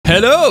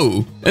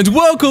Hello, and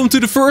welcome to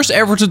the first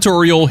ever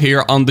tutorial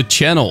here on the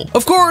channel.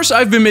 Of course,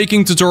 I've been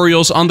making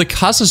tutorials on the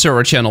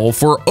Casasera channel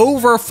for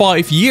over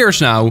 5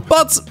 years now,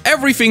 but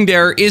everything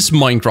there is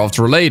Minecraft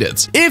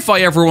related. If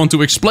I ever want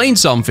to explain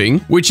something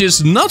which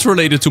is not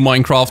related to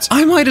Minecraft,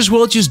 I might as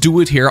well just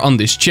do it here on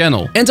this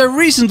channel. And I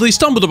recently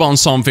stumbled upon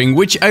something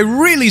which I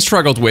really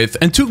struggled with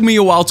and took me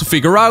a while to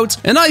figure out,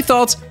 and I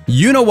thought,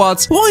 you know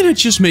what, why not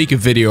just make a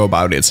video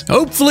about it?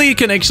 Hopefully it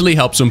can actually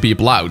help some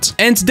people out.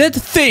 And that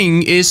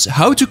thing is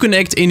how to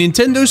connect a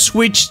Nintendo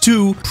Switch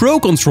 2 Pro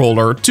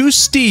controller to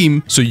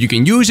Steam so you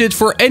can use it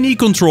for any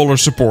controller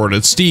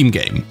supported Steam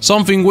game.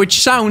 Something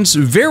which sounds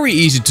very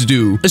easy to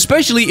do,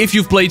 especially if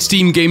you've played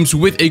Steam games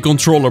with a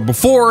controller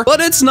before,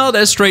 but it's not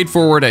as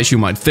straightforward as you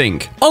might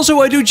think. Also,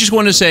 I do just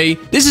want to say,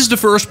 this is the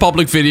first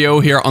public video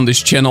here on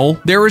this channel.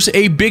 There is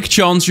a big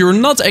chance you're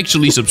not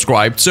actually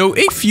subscribed, so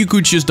if you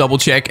could just double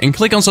check and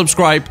click on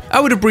subscribe, I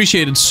would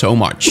appreciate it so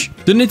much.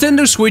 The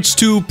Nintendo Switch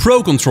 2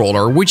 Pro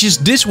controller, which is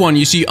this one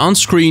you see on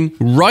screen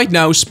right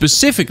now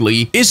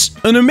specifically, is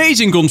an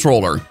amazing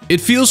controller.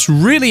 It feels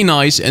really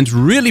nice and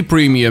really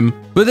premium,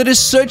 but it is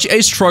such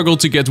a struggle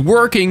to get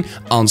working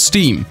on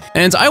Steam.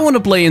 And I want to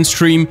play and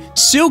stream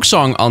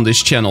Silksong on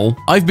this channel.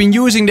 I've been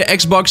using the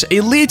Xbox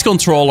Elite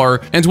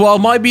controller, and while it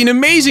might be an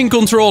amazing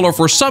controller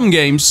for some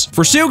games,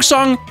 for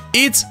Silksong,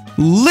 it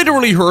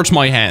literally hurts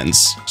my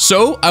hands.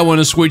 So I want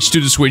to switch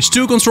to the Switch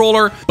 2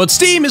 controller, but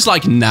Steam is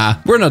like, nah,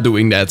 we're not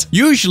doing that.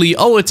 Usually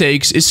all it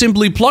takes is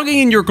simply plugging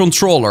in your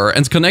controller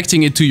and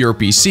connecting it to your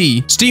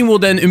PC. Steam will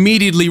then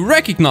immediately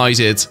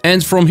recognize it,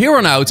 and from here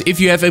on out, if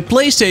you have a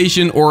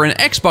PlayStation or an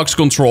Xbox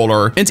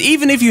controller, and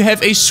even if you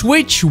have a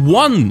Switch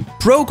 1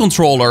 Pro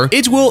controller,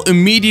 it will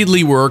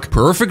immediately work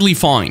perfectly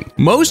fine.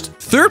 Most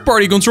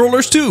third-party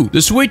controllers too.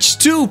 The Switch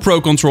 2 Pro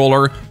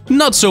controller,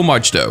 not so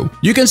much though.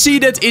 You can see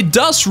that it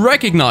does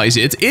recognize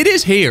it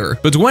is here.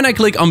 But when I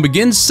click on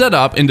Begin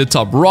Setup in the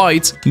top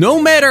right, no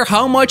matter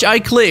how much I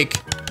click,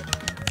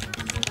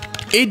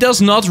 it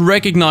does not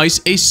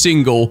recognize a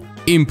single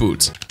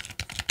input.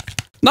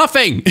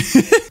 Nothing!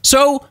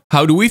 So,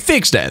 how do we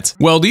fix that?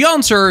 Well, the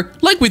answer,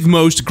 like with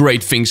most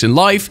great things in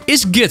life,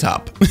 is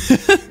GitHub.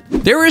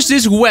 There is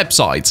this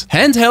website,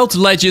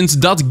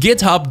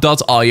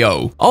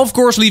 handheldlegends.github.io. I'll of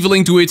course leave a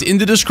link to it in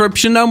the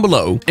description down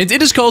below. And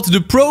it is called the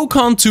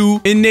ProCon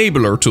 2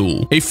 Enabler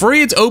Tool, a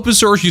free and open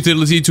source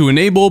utility to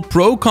enable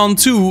ProCon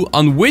 2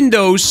 on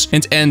Windows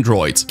and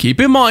Android.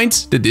 Keep in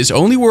mind that this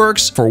only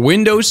works for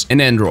Windows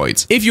and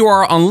Android. If you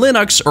are on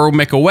Linux or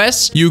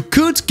macOS, you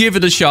could give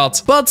it a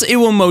shot, but it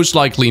will most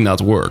likely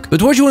not work.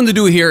 But what you want to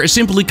do here is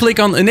simply click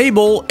on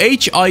Enable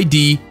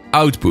HID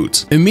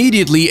Output.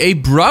 Immediately a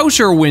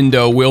browser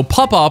window will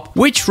pop up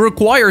which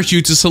requires you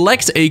to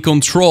select a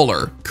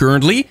controller.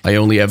 Currently, I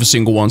only have a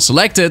single one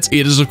selected.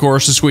 It is of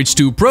course the Switch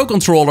 2 Pro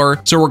controller,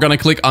 so we're gonna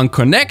click on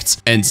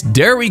Connect, and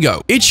there we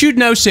go. It should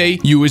now say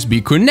USB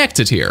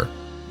connected here.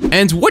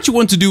 And what you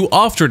want to do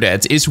after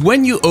that is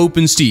when you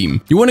open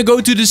Steam, you want to go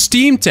to the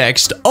Steam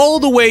text all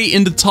the way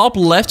in the top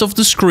left of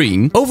the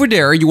screen. Over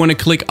there, you want to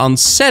click on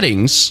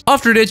Settings.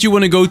 After that, you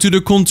want to go to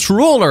the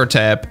Controller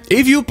tab.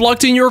 If you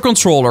plugged in your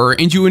controller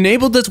and you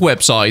enabled that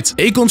website,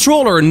 a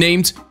controller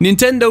named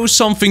Nintendo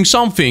something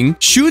something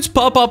should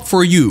pop up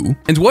for you.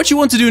 And what you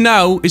want to do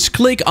now is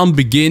click on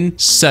Begin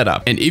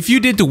Setup. And if you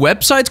did the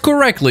website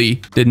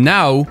correctly, then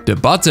now the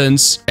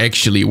buttons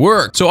actually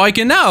work. So I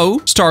can now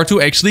start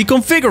to actually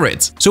configure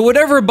it. So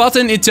whatever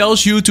button it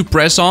tells you to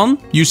press on,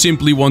 you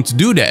simply want to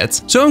do that.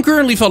 So I'm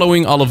currently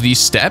following all of these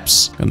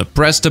steps. Gonna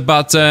press the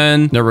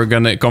button, then we're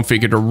gonna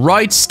configure the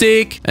right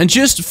stick, and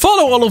just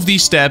follow all of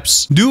these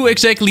steps. Do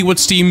exactly what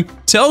Steam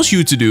tells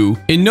you to do.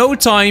 In no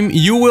time,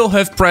 you will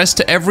have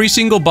pressed every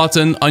single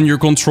button on your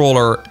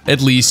controller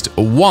at least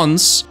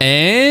once.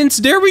 And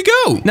there we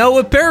go. Now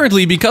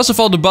apparently, because of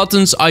all the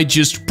buttons I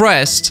just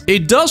pressed,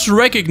 it does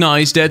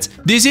recognize that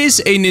this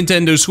is a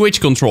Nintendo Switch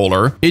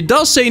controller. It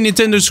does say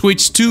Nintendo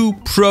Switch 2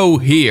 Pro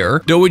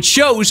here, though it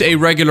shows a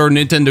regular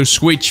Nintendo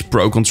Switch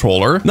Pro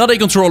controller, not a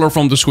controller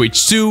from the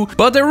Switch 2,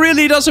 but it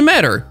really doesn't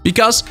matter,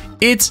 because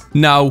it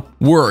now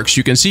works.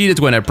 You can see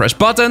that when I press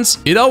buttons,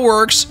 it all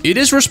works, it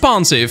is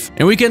responsive,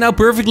 and we can now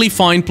perfectly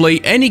fine play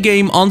any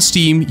game on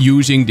Steam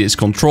using this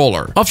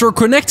controller. After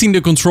connecting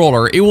the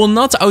controller, it will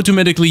not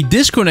automatically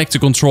disconnect the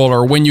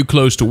controller when you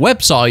close the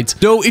website,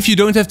 though if you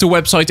don't have the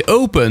website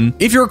open,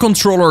 if your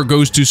controller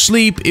goes to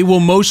sleep, it will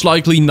most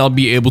likely not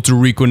be able to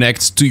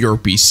reconnect to your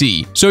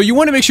PC. So you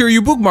want to make sure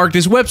you bookmark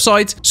this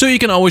website so you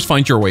can always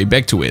find your way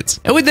back to it.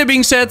 And with that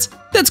being said,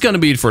 that's gonna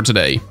be it for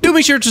today. Do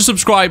make sure to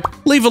subscribe,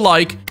 leave a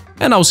like,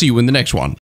 and I'll see you in the next one.